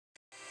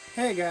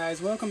Hey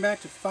guys, welcome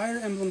back to Fire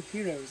Emblem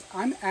Heroes.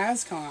 I'm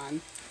Azcon,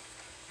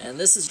 And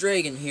this is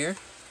Dragon here.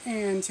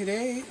 and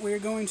today we're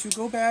going to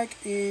go back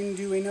and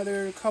do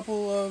another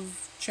couple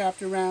of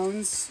chapter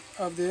rounds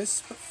of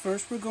this. But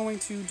first we're going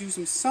to do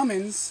some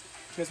summons,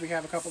 because we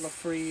have a couple of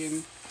free,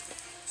 and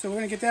so we're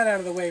going to get that out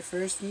of the way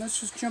first, and let's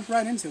just jump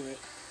right into it.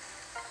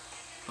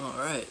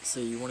 Alright, so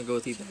you want to go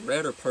with either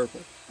red or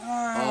purple?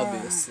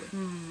 Obviously.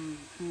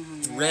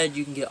 Red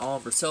you can get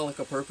Oliver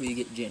Celica, purple you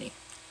get Jenny.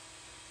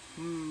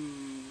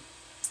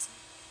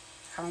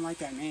 I don't like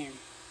that name.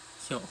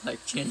 You don't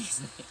like Jenny's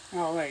name.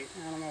 Oh wait,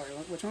 I don't know.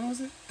 Which one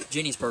was it?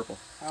 Jenny's purple.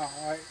 Oh,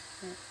 right.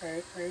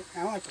 I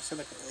don't like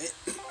Basilica.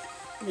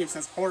 That name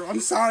sounds horrible. I'm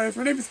sorry if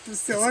her name is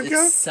Basilica.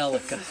 It's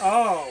Celica.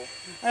 Oh,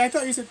 I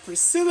thought you said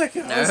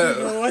Priscillica. I was like,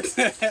 No. what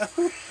the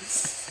hell?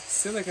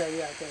 Silica,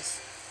 yeah, I guess.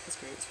 That's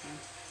great, it's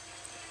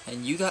fine.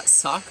 And you got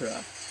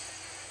Sakura.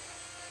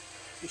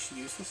 Is she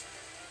useless?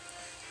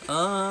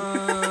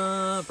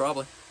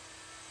 Probably.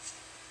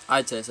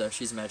 I'd say so.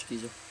 She's a magic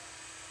user.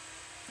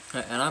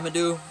 Alright, and I'm gonna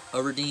do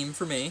a redeem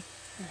for me.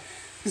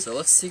 So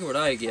let's see what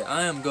I get.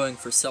 I am going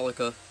for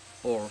Celica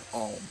or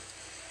Alm.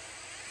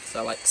 So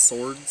I like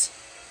swords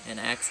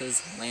and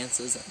axes and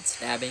lances and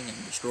stabbing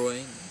and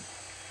destroying.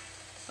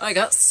 I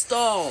got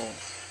Stall.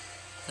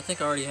 I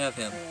think I already have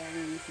him.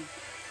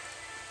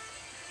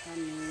 I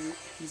mean,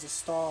 he's a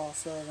stall,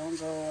 so don't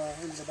go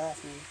into the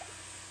bathroom.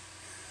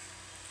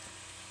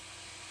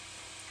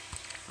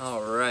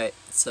 Alright,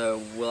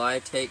 so will I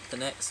take the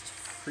next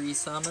free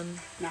summon?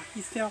 Knock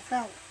yourself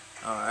out.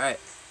 Alright.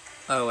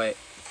 Oh wait,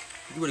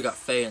 you would've got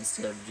Faye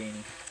instead of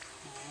Genie.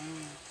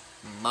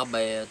 My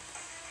bad.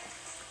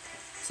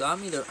 So I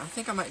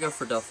think I might go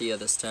for Delthea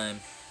this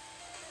time.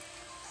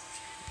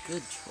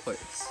 Good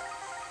choice.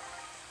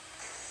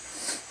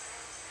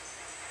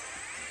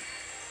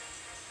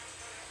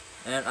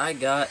 And I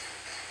got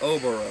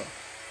Oboro.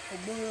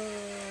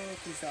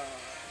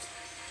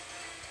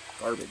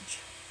 Garbage.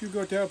 You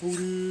got that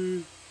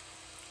booty.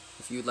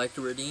 If you'd like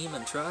to redeem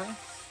and try.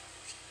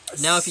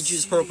 Now if you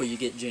choose purple, you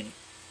get Ginny.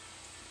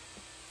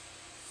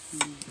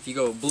 If you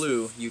go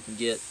blue, you can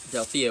get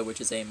Delthea, which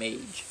is a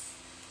mage.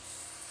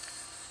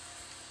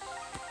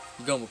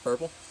 You going with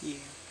purple? Yeah.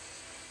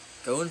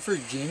 Going for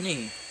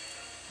Ginny.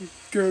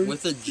 Go.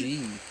 With a G.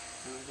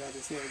 I was about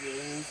to say,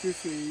 going for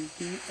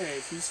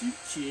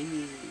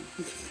Genie.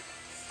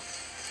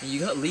 And you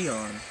got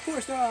Leon.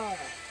 4-star.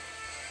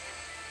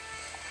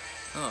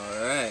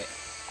 Alright.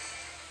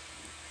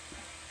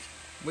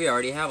 We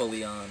already have a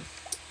Leon.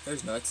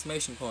 There's no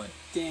exclamation point.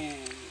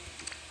 Damn.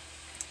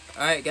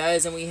 Alright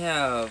guys, and we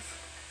have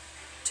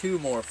 2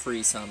 more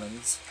free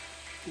summons.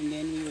 And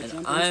then we would And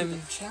jump I'm-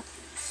 into the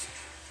chapters.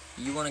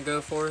 You want to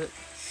go for it?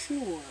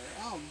 Sure,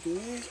 I'll do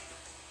it.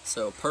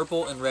 So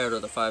purple and red are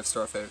the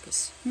 5-star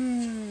focus.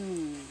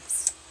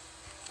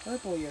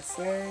 Purple, you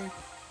say?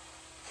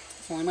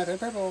 It's only my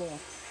third purple.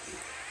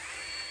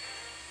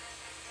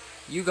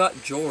 You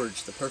got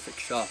George, the perfect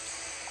shot.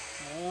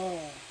 Oh,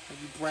 are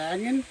you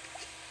bragging?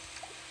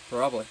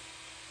 Probably.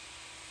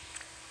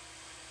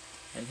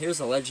 And here's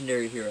a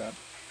legendary hero.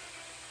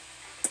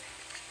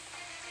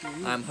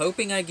 I'm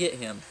hoping I get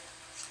him.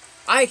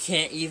 I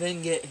can't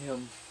even get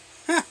him.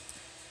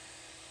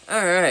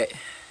 Alright.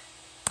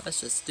 Let's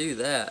just do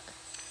that.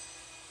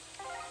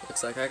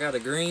 Looks like I got a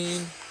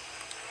green.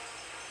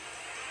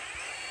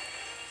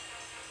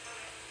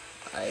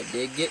 I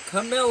did get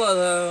Camilla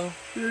though.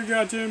 You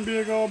got them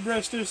big old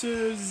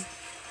breastises.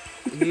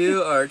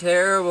 You are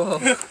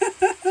terrible.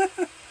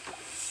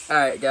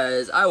 Alright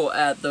guys, I will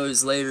add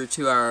those later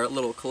to our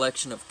little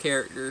collection of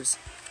characters.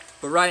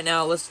 But right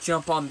now, let's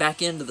jump on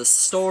back into the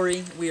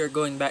story. We are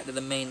going back to the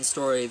main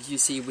story. As you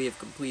see, we have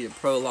completed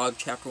Prologue,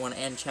 Chapter 1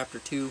 and Chapter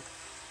 2.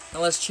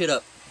 Now let's hit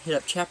up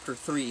Chapter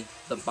 3,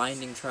 The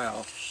Binding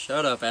Trial.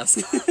 Shut up, Ask.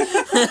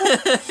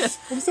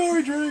 I'm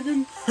sorry,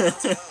 Dragon.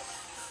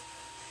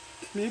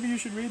 Maybe you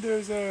should read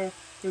those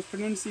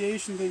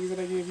pronunciation things that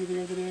I gave you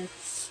the other day.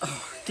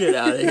 Oh, get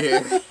out of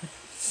here.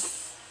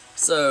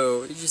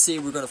 So, as you see,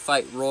 we're going to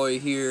fight Roy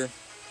here.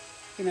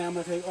 And now I'm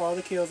going to take all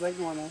the kills like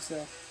normal,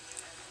 so...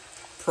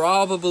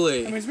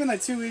 Probably. I mean, it's been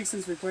like 2 weeks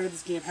since we played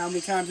this game. How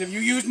many times have you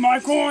used my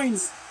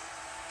coins?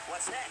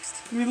 What's next?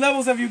 How many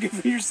levels have you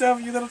given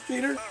yourself, you little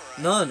cheater?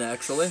 None,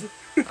 actually.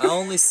 I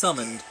only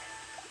summoned.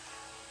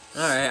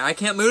 Alright, I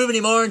can't move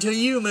anymore until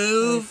you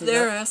move.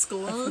 There, I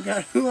Ascalon.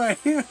 forgot who I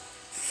am.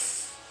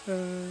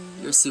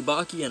 You're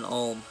Tsubaki and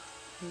Alm.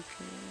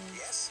 Okay.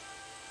 Yes.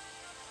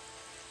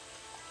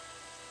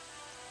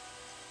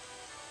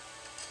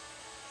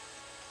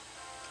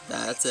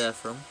 That's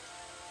Ephraim.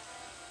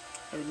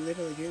 I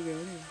literally did go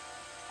in.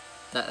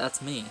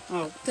 That's me.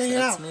 Oh, take it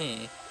That's out.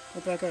 me. Go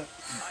back up.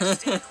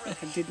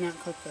 I did not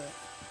click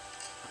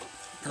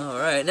that.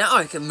 Alright, now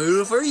I can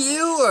move where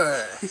you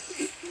were.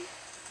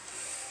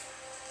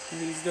 And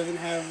he just doesn't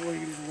have where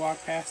you can just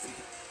walk past him.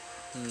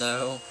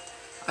 No.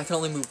 I can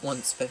only move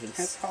 1 space.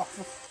 That's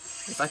awful.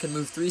 If I could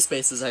move 3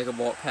 spaces, I could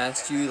walk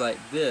past you like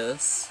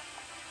this.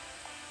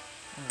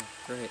 Oh,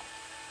 great.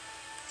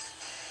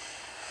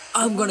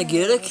 I'm gonna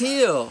get a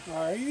kill.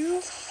 Are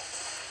you?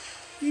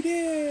 We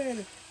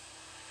did!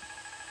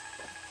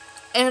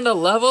 And a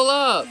level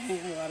up! Dang,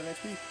 a lot of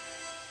XP.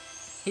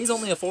 He's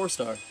only a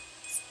 4-star.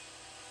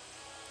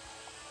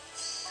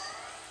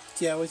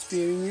 That was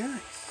very nice.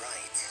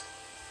 Right.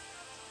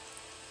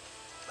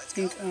 I Let's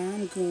think go.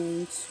 I'm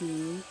going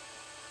to...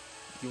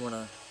 You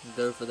wanna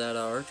go for that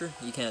archer?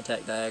 You can't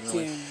attack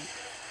diagonally.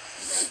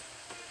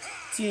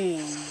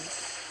 Dang.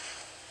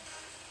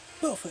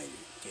 Bullfighter.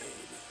 Good.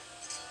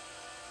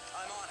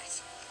 I'm on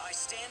it. I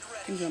stand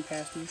I can ready. jump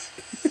past you.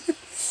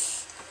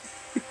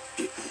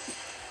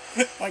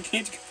 Why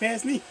can't you get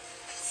past me?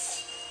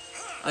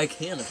 I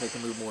can if I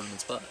can move more than the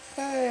spot.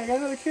 Hey, I got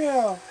another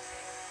kill.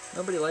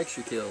 Nobody likes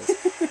your kills.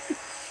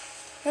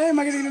 Hey, am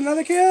I gonna get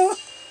another kill?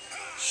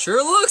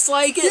 Sure looks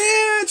like it!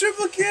 Yeah,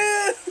 triple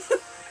kill!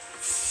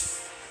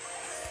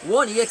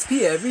 1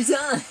 EXP every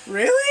time!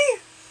 Really?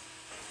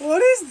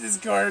 What is this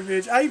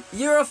garbage?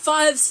 You're a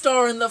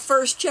 5-star in the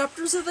first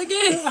chapters of the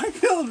game! I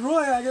killed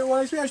Roy. I got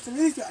 1 XP. I should at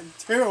least got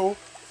 2.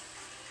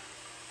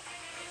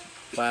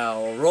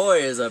 Wow, Roy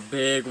is a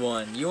big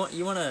one. You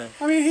wanna...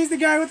 I mean, he's the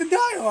guy with the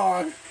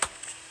dialogue.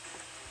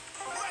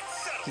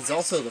 He's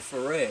also the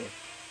Foray.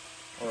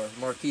 Or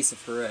Marquis of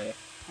Foray.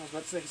 I was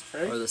about to say he's a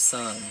furry. Or the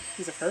Sun.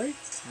 He's a furry?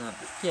 No,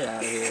 get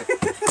out of here.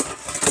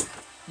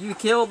 You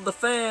killed the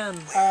fan!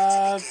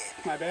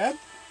 My bad.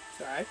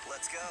 Sorry.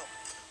 Let's go.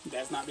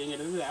 That's not being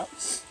edited out.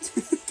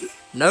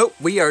 Nope,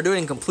 we are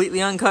doing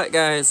completely uncut,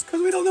 guys.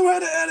 Because we don't know how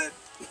to edit.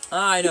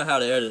 I know how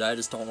to edit, I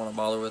just don't want to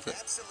bother with it.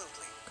 Absolutely.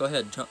 Go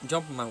ahead,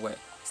 jump in my way.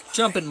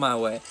 Jump in my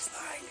way.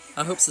 Slide.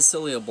 I hope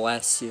Cecilia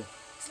blasts you.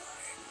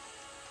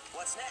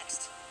 What's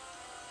next?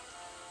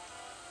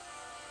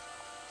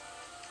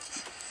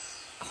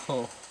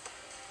 Oh.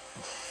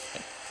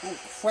 Oh,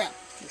 crap.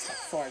 It's like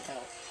far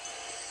out.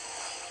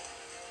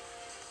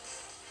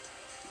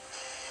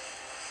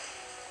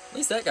 At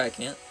least that guy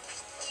can't.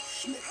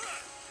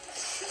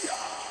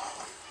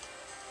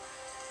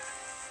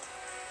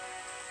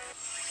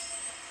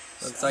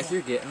 Looks like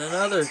you're getting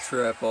another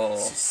triple.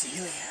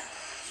 Cecilia,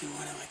 you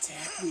want to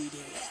attack me, do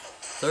you?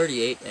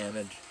 38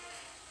 damage.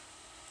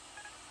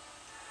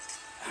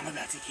 I'm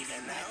about to give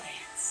him my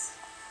lance.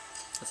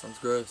 That sounds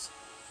gross.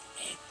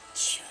 It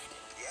should.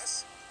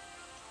 Yes.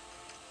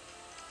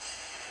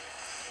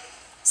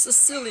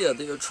 Cecilia,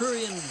 the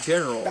Etrurian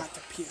general. About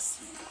to piss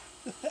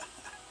you.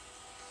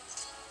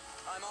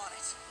 I'm on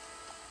it.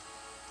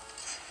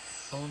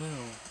 Oh no,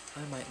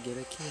 I might get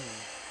a kill.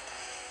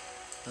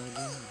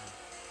 Again.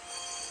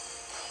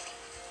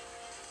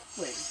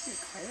 Wait, is he a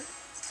cleric?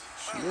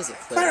 She is a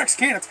cleric. Clerics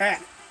can't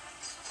attack.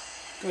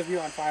 Goes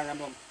beyond Fire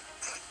Emblem.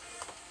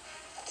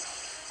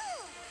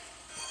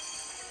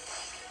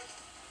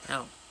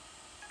 Ow.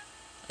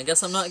 I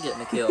guess I'm not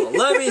getting a kill.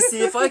 Let me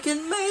see if I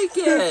can make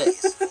it!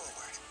 Forward.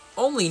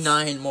 Only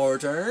 9 more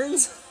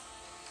turns.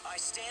 I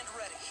stand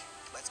ready.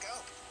 Let's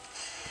go.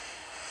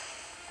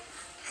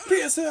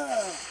 Piss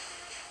her!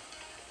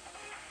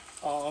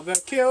 All the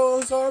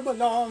kills are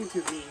belong to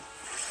me.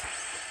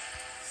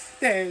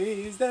 That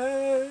is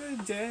the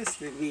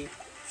destiny.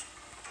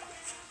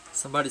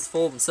 Somebody's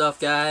full of himself,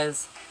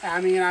 guys.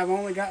 I mean, I've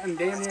only gotten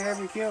damn near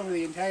every kill for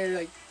the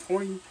entire,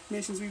 20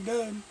 missions we've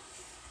done.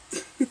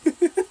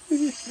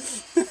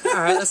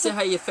 Alright, let's see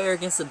how you fare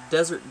against a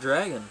desert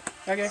dragon.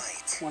 Okay,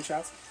 one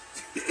shots.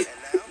 And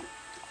now,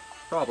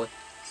 Probably.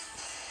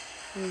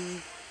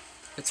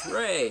 It's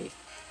Ray.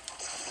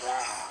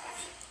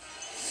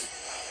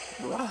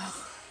 Wow.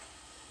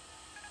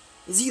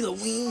 Is he the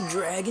winged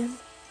dragon?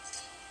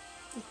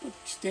 Look how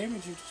much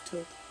damage you just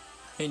took.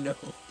 I know.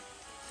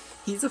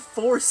 He's a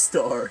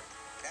 4-star.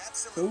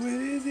 absolutely. Who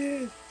is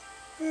it?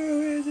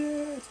 Who is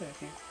it? I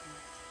can't.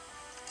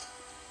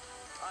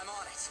 I'm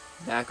on it.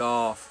 Back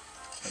off.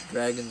 The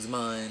dragon's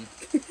mine.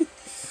 You're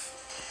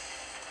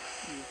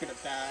gonna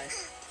die.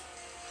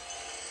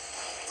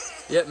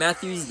 Yep,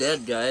 Matthew's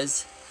dead,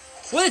 guys.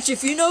 Which,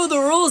 if you know the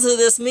rules of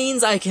this,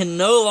 means I can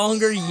no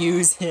longer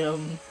use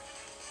him.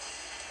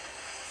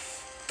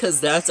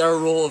 Because that's our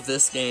rule of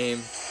this game.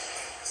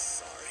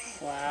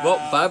 Sorry. Wow.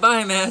 Well,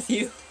 bye-bye,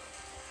 Matthew.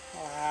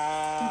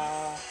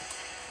 Wow.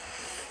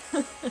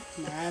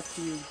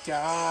 Matthew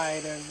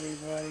died,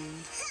 everybody.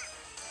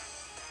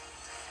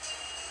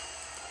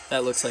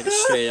 That looks like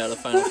it's straight out of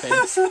Final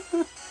Fantasy.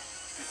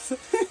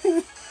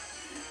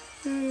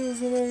 It's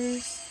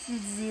hilarious.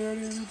 It's 0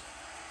 damage.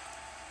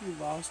 You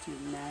lost your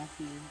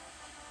Matthew.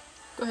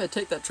 Go ahead,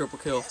 take that triple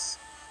kill. Yes.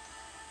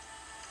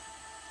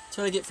 That's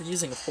what I get for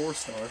using a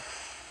 4-star.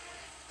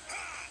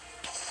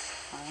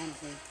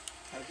 Honestly,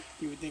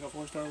 you would think a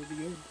 4-star would be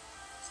good.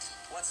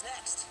 What's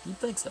next? You'd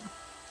think so.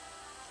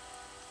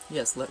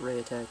 Yes, let Ray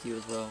attack you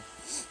as well.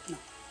 No.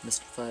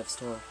 Mr.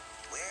 5-star.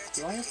 Where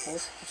Do to I have begin?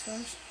 4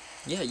 stars?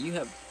 Yeah, you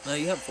have... No,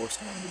 you have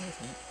 4-star, I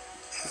think.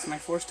 Is my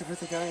 4-star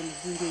the guy in the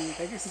freaking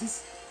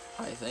Pegasus?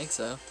 I think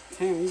so.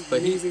 Damn, he's But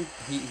amazing.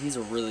 he's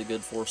a really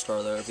good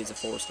 4-star, though, if he's a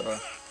 4-star.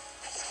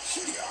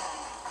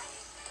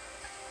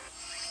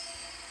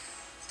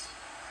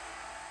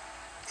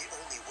 The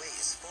only way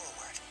is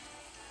forward.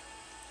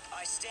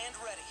 I stand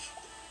ready.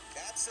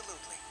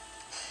 Absolutely.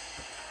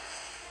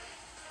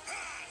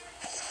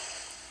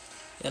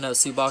 Yeah, no,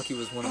 Tsubaki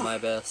was one of my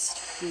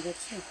best. You got to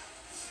see.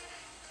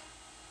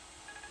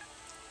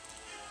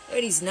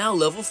 And he's now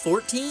level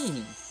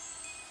 14.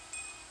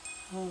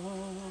 Oh.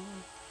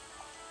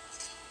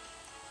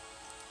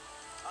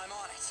 I'm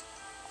on it.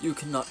 You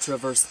cannot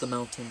traverse the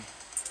mountain.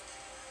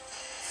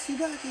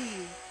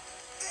 Tsubaki.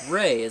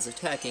 Ray is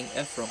attacking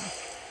Ephraim.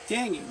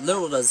 Dang it.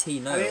 Little does he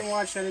know. I didn't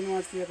watch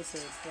the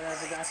episodes, but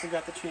I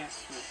forgot the chant.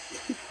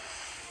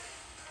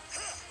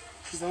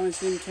 As long as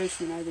she didn't catch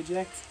you and I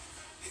reject.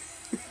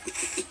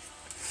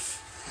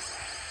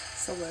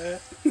 So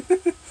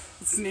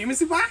its name is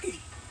Tsubaki.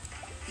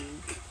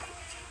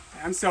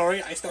 I'm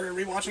sorry, I started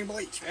rewatching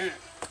Bleach.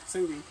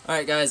 Sue me.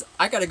 Alright guys,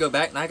 I gotta go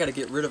back and I gotta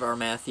get rid of our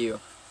Matthew.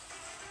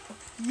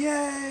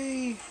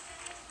 Yay!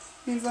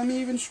 Means I'm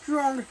even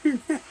stronger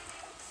now.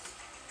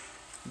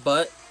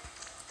 But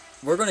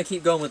we're gonna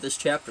keep going with this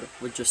chapter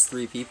with just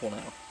 3 people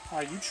now.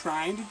 Are you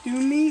trying to do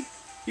me?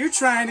 You're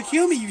trying to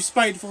kill me, you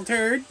spiteful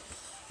turd.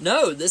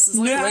 No, this is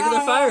like a regular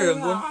Fire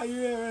Emblem.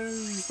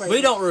 Yeah,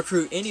 We don't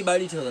recruit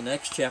anybody till the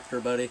next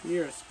chapter, buddy.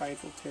 You're a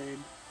spiteful turd.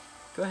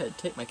 Go ahead,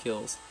 take my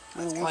kills.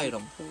 I don't Fight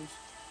want 'em. those. You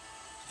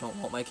don't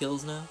want my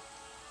kills now?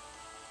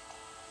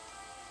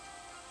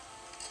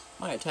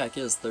 My attack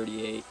is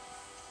 38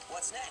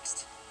 What's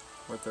next?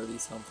 or 30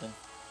 something.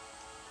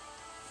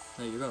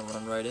 No, you're gonna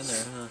run right in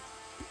there, huh?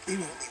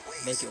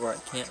 Make it where I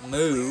can't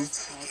move.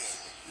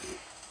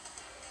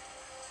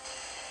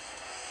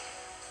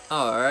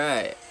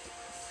 Alright.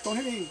 Don't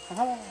hit me.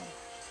 Haha.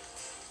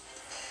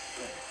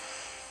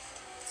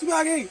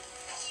 Tsubaki!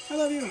 I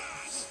love you.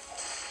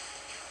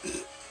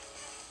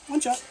 One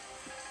shot.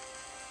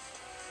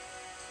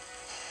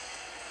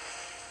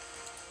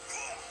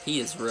 He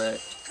is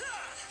wrecked.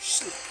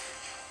 Shit.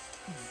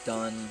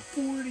 Done.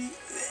 40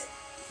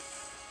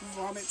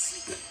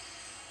 vomits.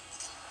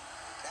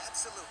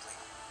 Absolutely.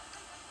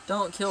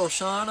 Don't kill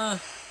Shauna.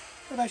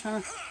 Bye-bye,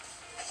 Shauna.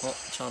 Well,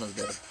 Shauna's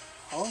dead.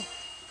 Oh.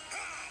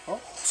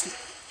 Oh. Shit.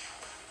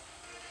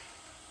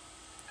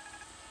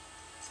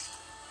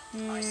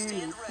 I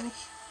stand ready.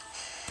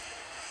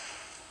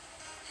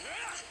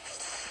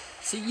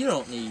 See, you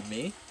don't need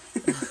me.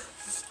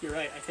 You're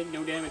right, I take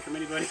no damage from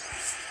anybody.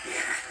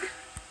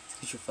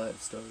 Get your 5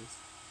 stars.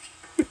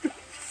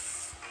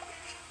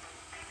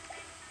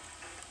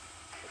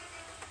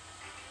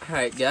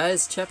 Alright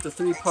guys, chapter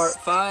 3 part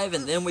 5,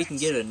 and then we can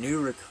get a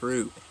new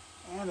recruit.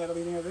 Oh, that'll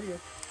be the end of the video.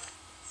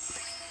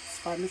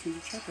 5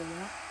 missions to check that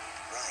out.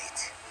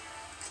 Right.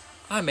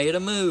 I made a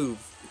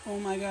move. Oh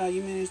my god,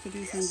 you managed to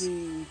do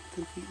something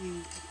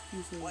completely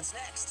useless. What's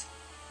next?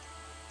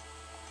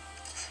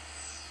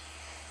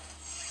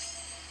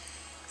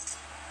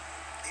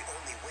 The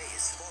only way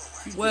is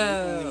forward.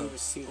 Well. Only move a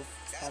single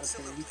spot of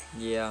Absolutely.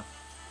 Yeah.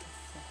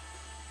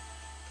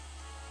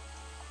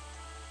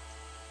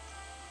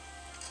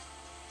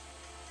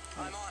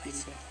 I'm on it.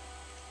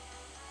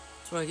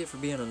 That's what I get for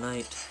being a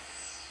knight.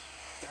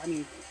 I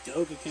mean,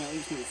 Doga can at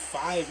least move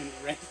 5 in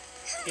the rank.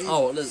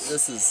 Oh, well,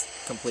 this is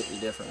completely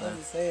different I though.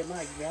 was saying,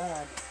 my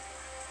god.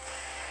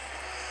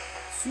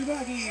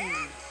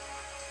 Tsubaki!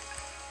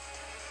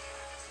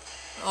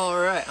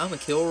 Alright, I'm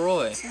gonna kill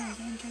Roy.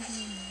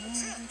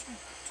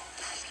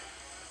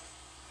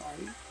 Are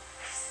you?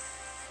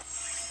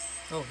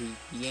 Oh, he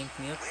yanked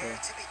me up Where there.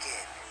 to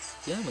begin?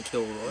 Yeah, I'm gonna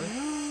kill Roy.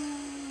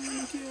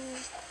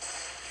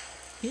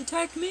 He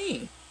attacked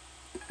me.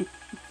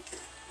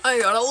 I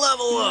gotta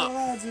level up.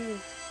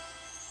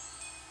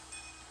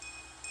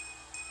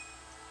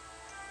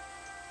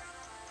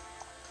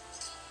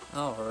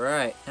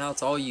 Alright, now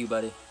it's all you,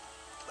 buddy.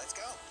 Let's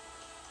go.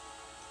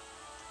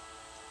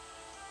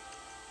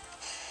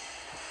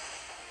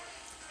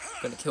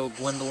 Gonna kill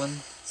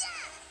Gwendolyn.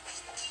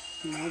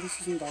 No,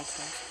 this isn't Dark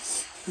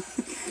Souls.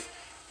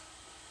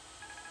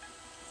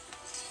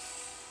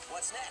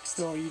 What's next?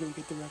 So you don't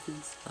get the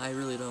reference. I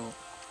really don't.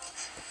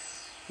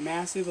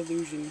 Massive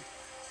illusion.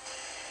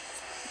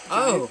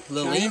 Oh,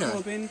 Giant Lilina.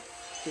 whooping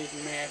with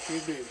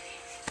massive damage.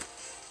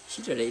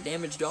 She did 8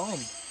 damage to Alm.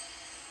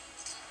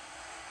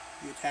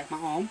 You attack my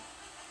arm,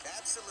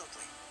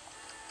 Absolutely.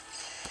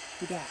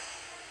 you die.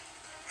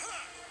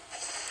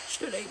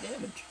 She did 8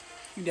 damage.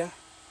 You die.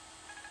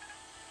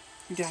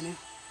 You die now.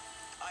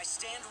 I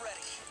stand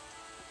ready.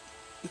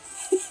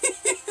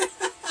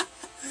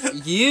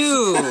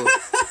 You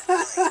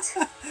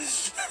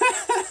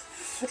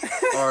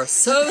are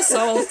so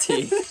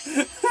salty.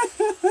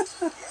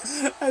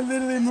 I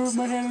literally moved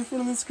my hand in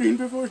front of the screen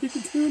before he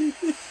could do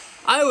anything.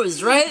 I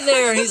was right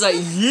there, and he's like,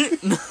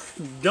 "Yep,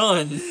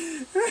 done."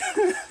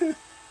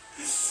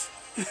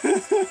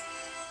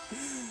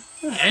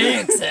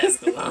 Thanks,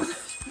 Escalon.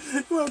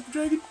 Well,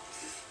 Dragon.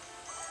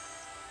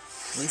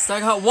 At least I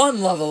got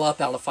 1 level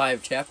up out of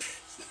 5 chapters.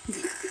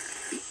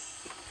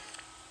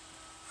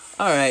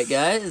 Alright,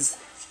 guys.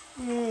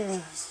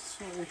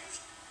 Sorry.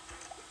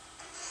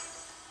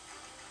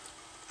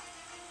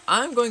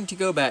 I'm going to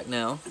go back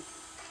now.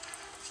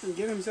 And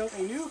give himself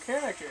a new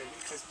character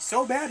because he's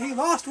so bad he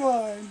lost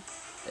one.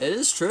 It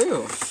is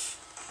true.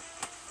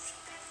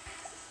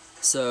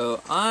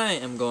 So, I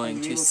am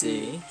going to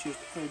see... You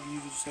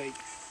just like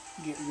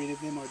get rid of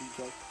them, or do you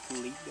like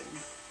delete them?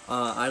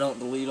 I don't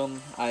delete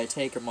them. I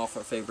take them off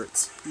our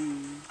favorites.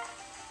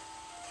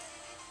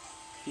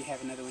 If you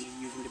have another one, you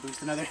use them to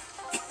boost another.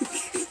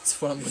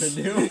 That's what I'm gonna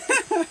do.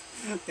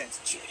 That's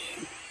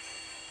cheating.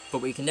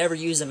 But we can never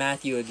use a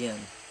Matthew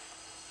again.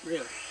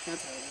 Really?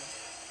 That's how it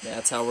is. Yeah,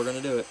 that's how we're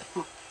gonna do it.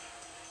 Huh.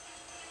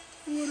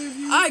 What if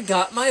you... I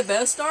got my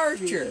best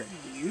archer!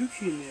 You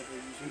can never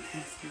use a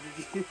Matthew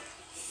again.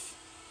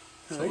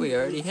 But we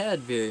already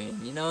had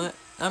Virion. You know what?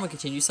 I'm gonna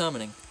continue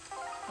summoning.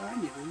 I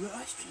never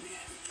lost a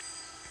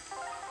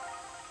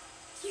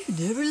Matthew.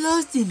 You never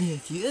lost a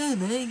Matthew. Oh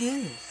my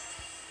god.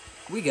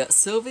 We got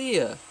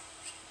Sylvia.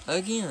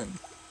 Again.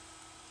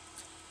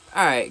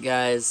 Alright,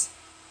 guys.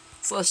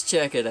 So let's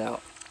check it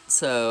out.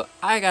 So,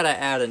 I gotta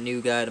add a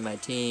new guy to my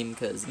team,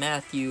 because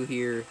Matthew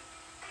here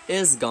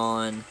is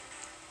gone.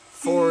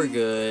 For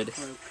good.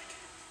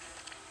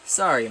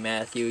 Sorry,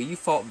 Matthew. You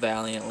fought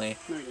valiantly.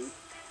 No, you didn't.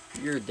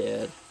 You're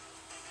dead.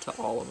 To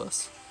all of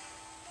us.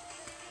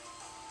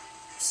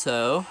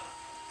 So,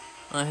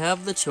 I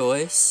have the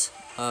choice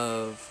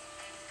of...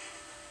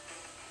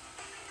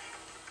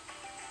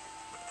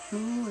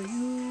 Who are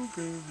you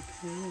gonna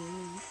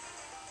pick?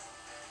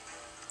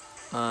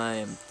 I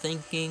am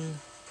thinking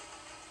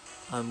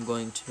I'm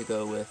going to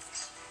go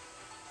with...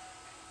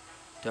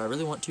 Do I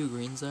really want 2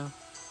 greens, though?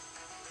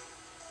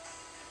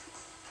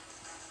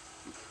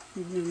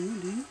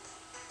 You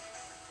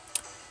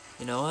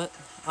You know what?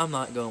 I'm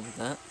not going with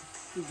that.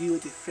 deal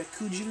with the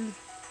Frekujil.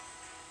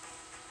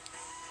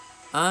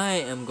 I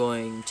am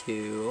going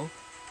to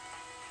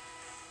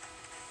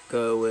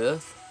go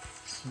with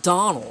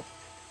Donald.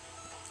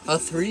 A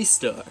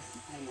 3-star.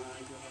 Oh my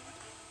god.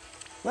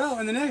 Well,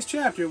 in the next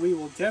chapter, we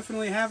will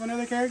definitely have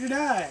another character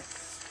die.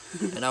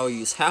 And I will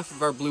use half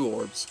of our blue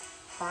orbs.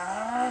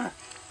 Ah,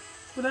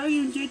 but I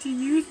didn't get to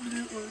use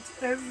blue ones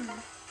ever.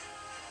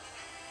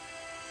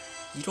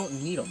 You don't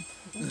need them.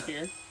 I don't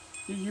care.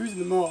 You're using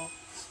them all.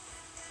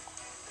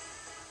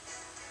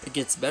 It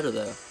gets better,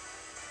 though.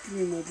 Give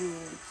me my blue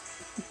ones.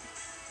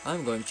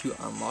 I'm going to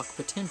unlock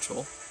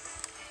potential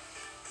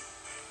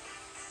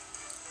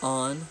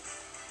on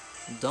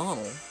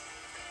Donald.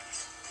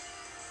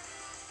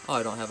 Oh,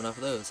 I don't have enough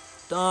of those.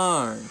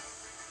 Darn.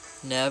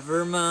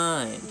 Never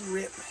mind.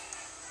 Rip.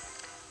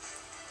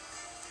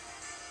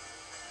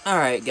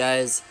 Alright,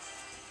 guys.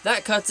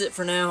 That cuts it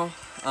for now.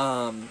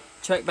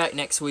 Check back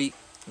next week.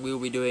 We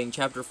will be doing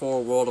Chapter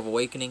 4, World of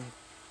Awakening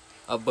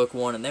of Book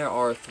 1. And there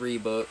are 3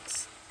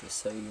 books, just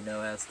so you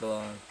know as to go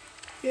on.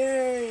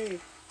 Yay!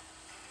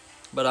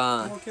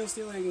 But, More kill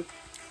stealing.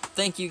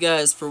 thank you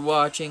guys for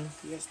watching.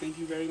 Yes, thank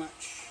you very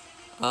much.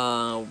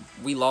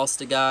 We lost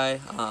a guy.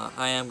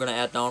 I am going to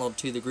add Donald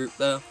to the group,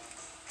 though.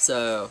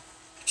 So,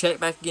 check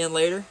back again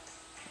later,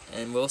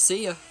 and we'll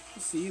see ya.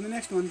 See you in the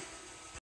next one.